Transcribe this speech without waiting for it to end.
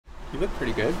You look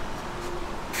pretty good.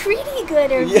 Pretty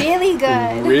good or really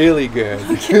good? Really good.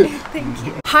 Okay, thank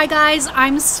you. Hi guys,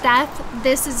 I'm Steph.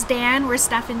 This is Dan. We're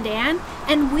Steph and Dan.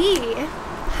 And we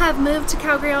have moved to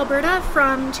Calgary, Alberta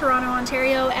from Toronto,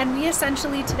 Ontario. And we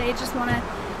essentially today just want to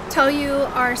tell you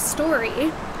our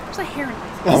story. There's a hair in my face.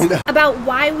 Oh, no. About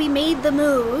why we made the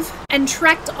move and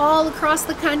trekked all across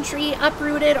the country,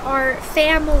 uprooted our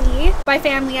family. By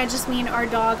family, I just mean our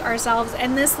dog, ourselves,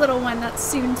 and this little one that's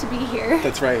soon to be here.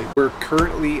 That's right. We're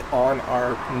currently on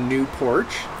our new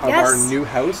porch of our new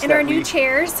house. In our new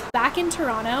chairs. Back in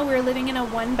Toronto, we were living in a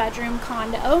 1-bedroom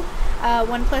condo,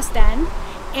 1+ den.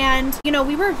 And, you know,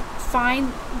 we were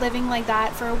fine living like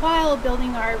that for a while, building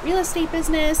our real estate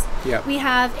business. Yep. We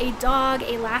have a dog,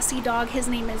 a Lassie dog. His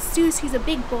name is Zeus. He's a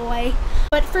big boy.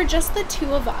 But for just the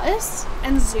two of us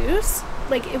and Zeus,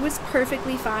 like, it was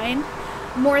perfectly fine.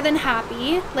 More than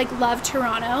happy. Like, love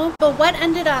Toronto. But what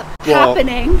ended up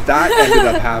happening? That ended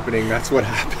up happening. That's what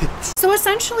happened. So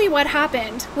essentially what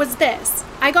happened was this.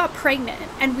 I got pregnant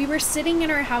and we were sitting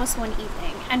in our house one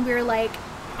evening and we were like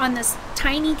on this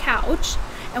tiny couch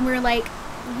and we were like,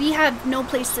 we have no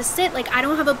place to sit. Like, I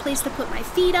don't have a place to put my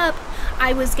feet up.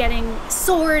 I was getting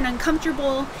sore and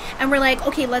uncomfortable. And we're like,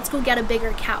 okay, let's go get a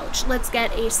bigger couch. Let's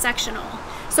get a sectional.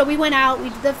 So we went out, we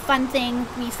did the fun thing.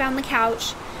 We found the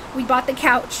couch. We bought the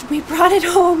couch. We brought it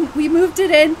home. We moved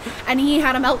it in and he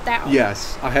had a meltdown.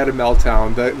 Yes, I had a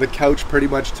meltdown. The couch pretty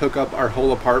much took up our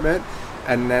whole apartment.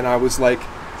 And then I was like,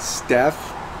 Steph,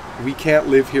 we can't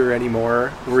live here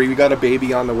anymore. We got a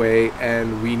baby on the way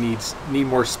and we need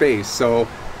more space. So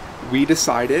we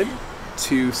decided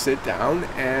to sit down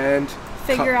and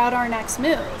figure out our next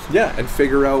move. Yeah, and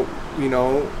figure out, you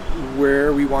know,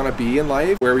 where we want to be in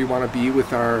life, where we want to be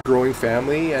with our growing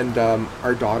family and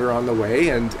our daughter on the way.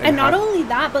 And not only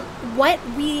that, but what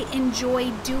we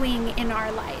enjoy doing in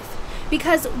our life.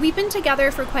 Because we've been together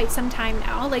for quite some time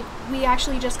now. Like, we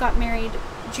actually just got married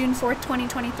June 4th,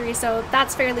 2023, so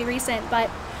that's fairly recent, but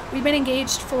we've been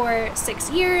engaged for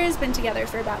 6 years, been together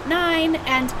for about 9,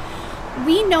 and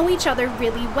we know each other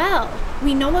really well.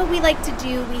 We know what we like to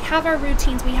do, we have our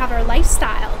routines, we have our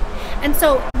lifestyle. And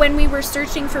so when we were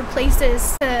searching for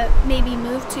places to maybe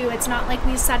move to, it's not like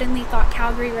we suddenly thought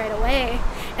Calgary right away.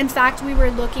 In fact, we were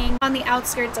looking on the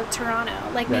outskirts of Toronto,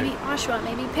 like maybe Oshawa,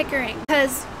 maybe Pickering,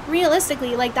 because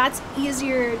realistically, like, that's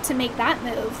easier to make that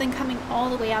move than coming all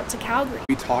the way out to Calgary.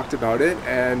 We talked about it,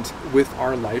 and with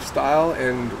our lifestyle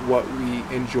and what we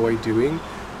enjoy doing,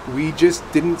 we just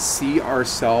didn't see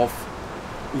ourselves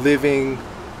living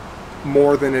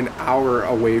more than an hour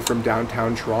away from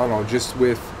downtown Toronto, just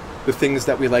with the things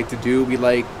that we like to do. We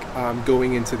like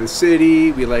going into the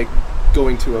city, we like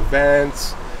going to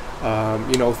events,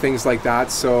 you know, things like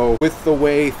that. So with the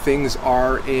way things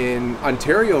are in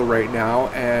Ontario right now,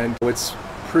 and it's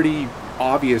pretty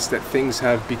obvious that things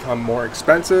have become more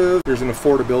expensive. There's an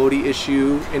affordability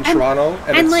issue in Toronto.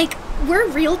 And like, we're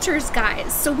realtors,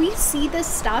 guys, so we see this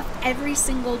stuff every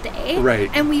single day.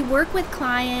 Right. And we work with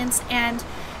clients and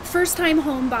first-time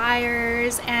home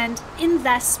buyers and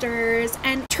investors,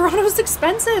 and Toronto's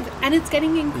expensive and it's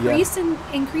getting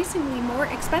increasingly more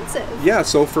expensive. Yeah,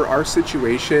 so for our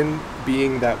situation,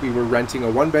 being that we were renting a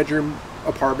 1-bedroom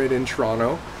apartment in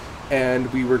Toronto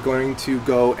and we were going to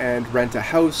go and rent a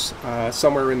house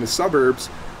somewhere in the suburbs,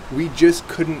 we just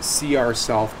couldn't see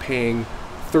ourselves paying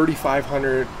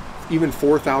 $3,500, even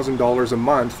 $4,000 a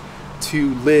month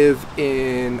to live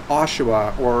in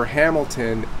Oshawa or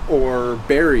Hamilton or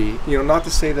Barrie. You know, not to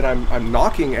say that I'm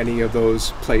knocking any of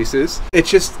those places.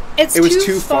 It was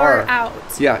too far out.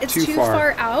 Yeah, it's too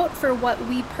far out for what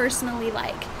we personally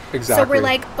like. Exactly. So we're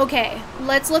like, okay,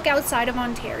 let's look outside of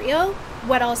Ontario.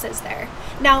 What else is there?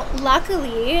 Now,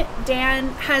 luckily, Dan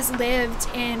has lived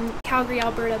in Calgary,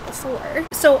 Alberta before.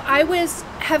 So I was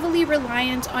heavily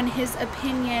reliant on his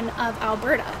opinion of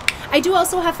Alberta. I do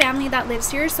also have family that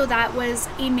lives here, so that was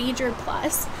a major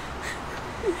plus.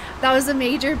 That was a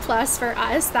major plus for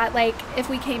us, that, like, if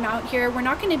we came out here, we're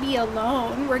not going to be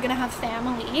alone. We're going to have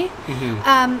family.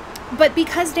 Mm-hmm. But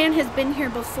because Dan has been here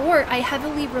before, I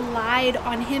heavily relied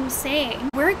on him saying,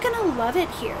 we're going to love it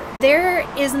here. There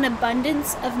is an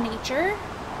abundance of nature.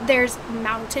 There's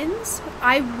mountains.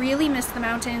 I really miss the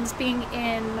mountains being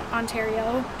in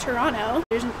Ontario, Toronto.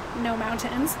 There's no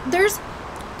mountains. There's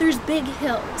big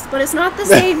hills, but it's not the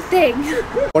same thing.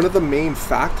 One of the main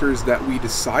factors that we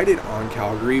decided on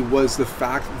Calgary was the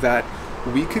fact that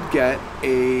we could get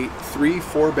a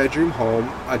 3-4 bedroom home,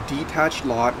 a detached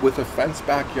lot with a fenced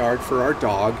backyard for our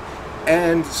dog,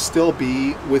 and still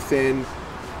be within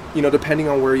you know, depending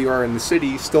on where you are in the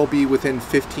city, still be within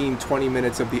 15-20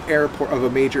 minutes of the airport, of a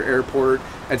major airport,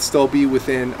 and still be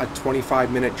within a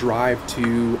 25-minute drive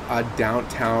to a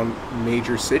downtown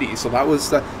major city. So that was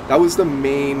the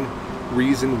main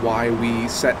reason why we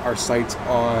set our sights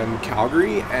on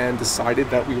Calgary and decided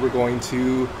that we were going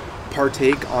to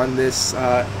partake on this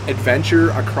adventure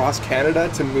across Canada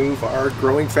to move our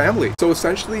growing family. So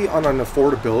essentially, on an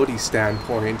affordability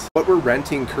standpoint, what we're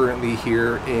renting currently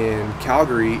here in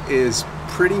Calgary is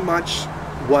pretty much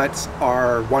what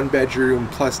our 1-bedroom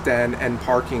plus den and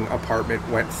parking apartment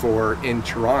went for in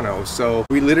Toronto. So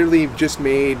we literally just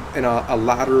made a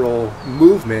lateral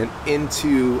movement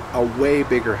into a way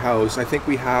bigger house. I think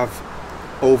we have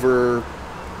over,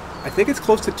 I think it's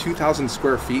close to 2,000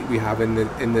 square feet we have in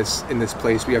this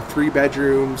place. We have 3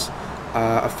 bedrooms,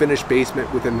 a finished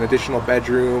basement with an additional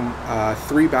bedroom,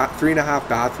 3.5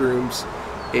 bathrooms,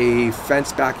 a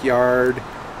fenced backyard,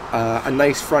 a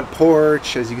nice front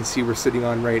porch, as you can see we're sitting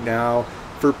on right now,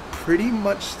 for pretty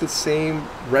much the same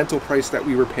rental price that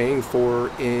we were paying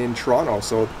for in Toronto.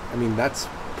 So, I mean, that's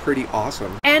pretty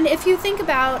awesome. And if you think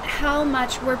about how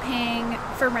much we're paying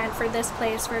for rent for this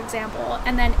place, for example,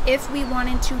 and then if we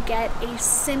wanted to get a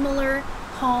similar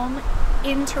home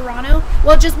in Toronto,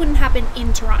 well, it just wouldn't happen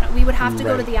in Toronto. We would have to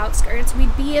go to the outskirts.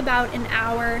 We'd be about an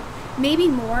hour, maybe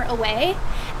more away,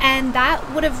 and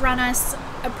that would have run us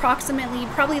approximately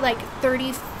probably like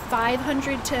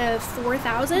 $3,500 to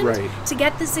 $4,000 to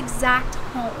get this exact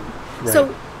home.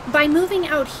 So by moving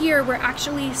out here, we're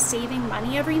actually saving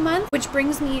money every month, which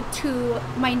brings me to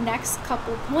my next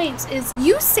couple points is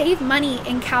you save money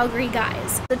in Calgary,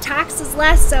 guys. The tax is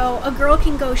less, so a girl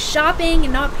can go shopping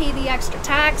and not pay the extra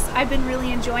tax. I've been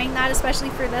really enjoying that,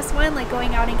 especially for this one, like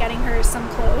going out and getting her some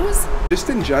clothes. Just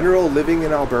in general, living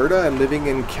in Alberta and living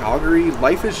in Calgary,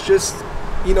 life is just,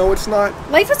 you know, it's not...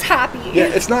 Life is happy. Yeah,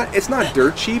 it's not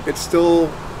dirt cheap. It's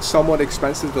still somewhat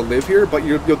expensive to live here, but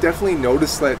you'll definitely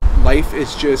notice that life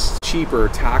is just cheaper.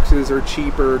 Taxes are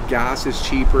cheaper, gas is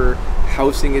cheaper,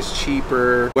 housing is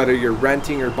cheaper. Whether you're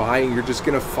renting or buying, you're just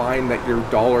gonna find that your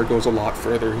dollar goes a lot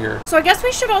further here. So I guess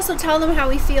we should also tell them how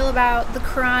we feel about the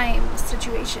crime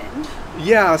situation.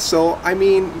 Yeah, so I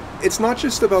mean, it's not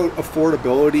just about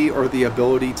affordability or the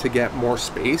ability to get more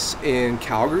space in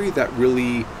Calgary that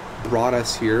really brought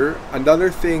us here.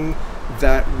 Another thing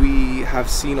that we have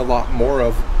seen a lot more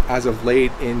of as of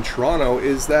late in Toronto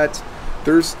is that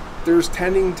there's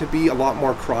tending to be a lot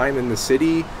more crime in the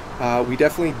city. We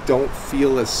definitely don't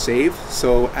feel as safe.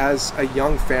 So as a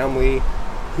young family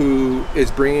who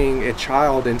is bringing a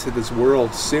child into this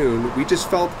world soon, we just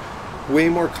felt way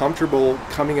more comfortable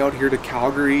coming out here to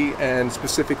Calgary and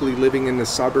specifically living in the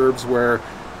suburbs where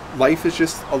life is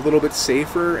just a little bit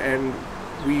safer and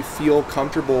we feel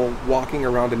comfortable walking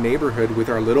around a neighborhood with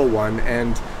our little one.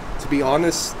 And to be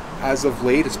honest, as of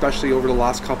late, especially over the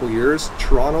last couple years,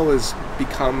 Toronto has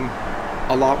become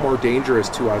a lot more dangerous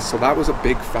to us. So that was a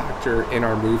big factor in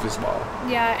our move as well.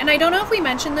 Yeah, and I don't know if we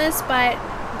mentioned this, but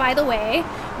by the way,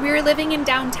 we were living in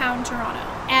downtown Toronto.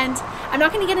 And I'm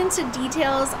not going to get into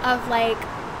details of like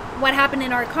what happened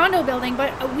in our condo building,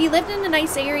 but we lived in a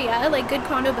nice area, like good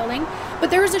condo building, but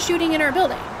there was a shooting in our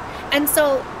building. And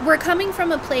so we're coming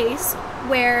from a place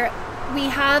where we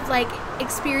have like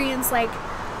experienced like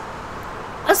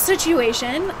a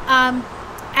situation,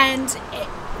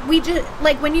 we just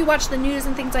like when you watch the news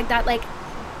and things like that, like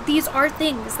these are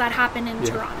things that happen in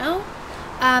Toronto,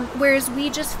 whereas we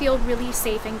just feel really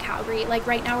safe in Calgary. Like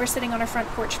right now we're sitting on our front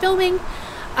porch filming.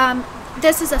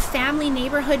 This is a family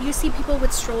neighborhood. You see people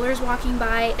with strollers walking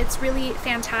by. It's really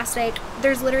fantastic.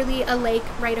 There's literally a lake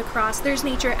right across. There's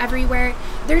nature everywhere.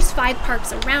 There's 5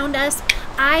 parks around us.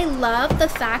 I love the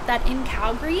fact that in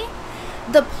Calgary,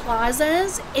 the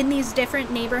plazas in these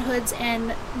different neighborhoods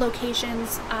and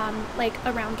locations like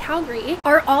around Calgary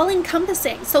are all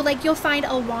encompassing. So like you'll find a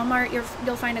Walmart,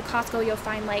 you'll find a Costco, you'll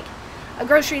find like a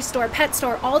grocery store, pet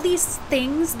store, all these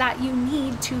things that you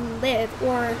need to live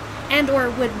or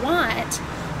would want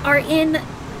are in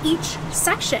each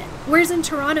section. Whereas in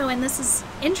Toronto, and this is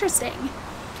interesting,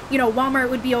 you know, Walmart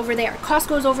would be over there,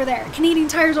 Costco's over there, Canadian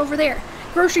Tire's over there,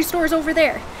 grocery stores over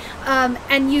there.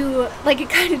 And you, like, it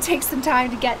kind of takes some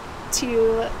time to get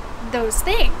to those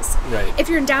things. Right. If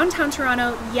you're in downtown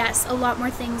Toronto, yes, a lot more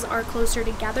things are closer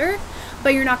together,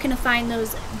 but you're not going to find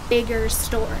those bigger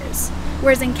stores.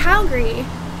 Whereas in Calgary,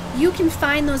 you can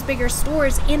find those bigger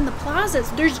stores in the plazas.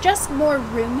 There's just more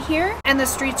room here, and the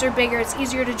streets are bigger. It's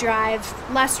easier to drive,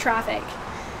 less traffic.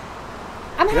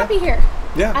 I'm happy here.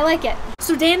 Yeah. I like it.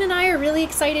 So Dan and I are really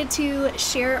excited to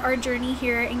share our journey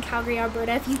here in Calgary,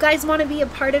 Alberta. If you guys want to be a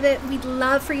part of it, we'd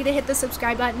love for you to hit the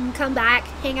subscribe button, come back,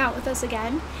 hang out with us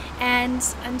again. And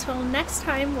until next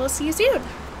time, we'll see you soon.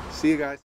 See you guys.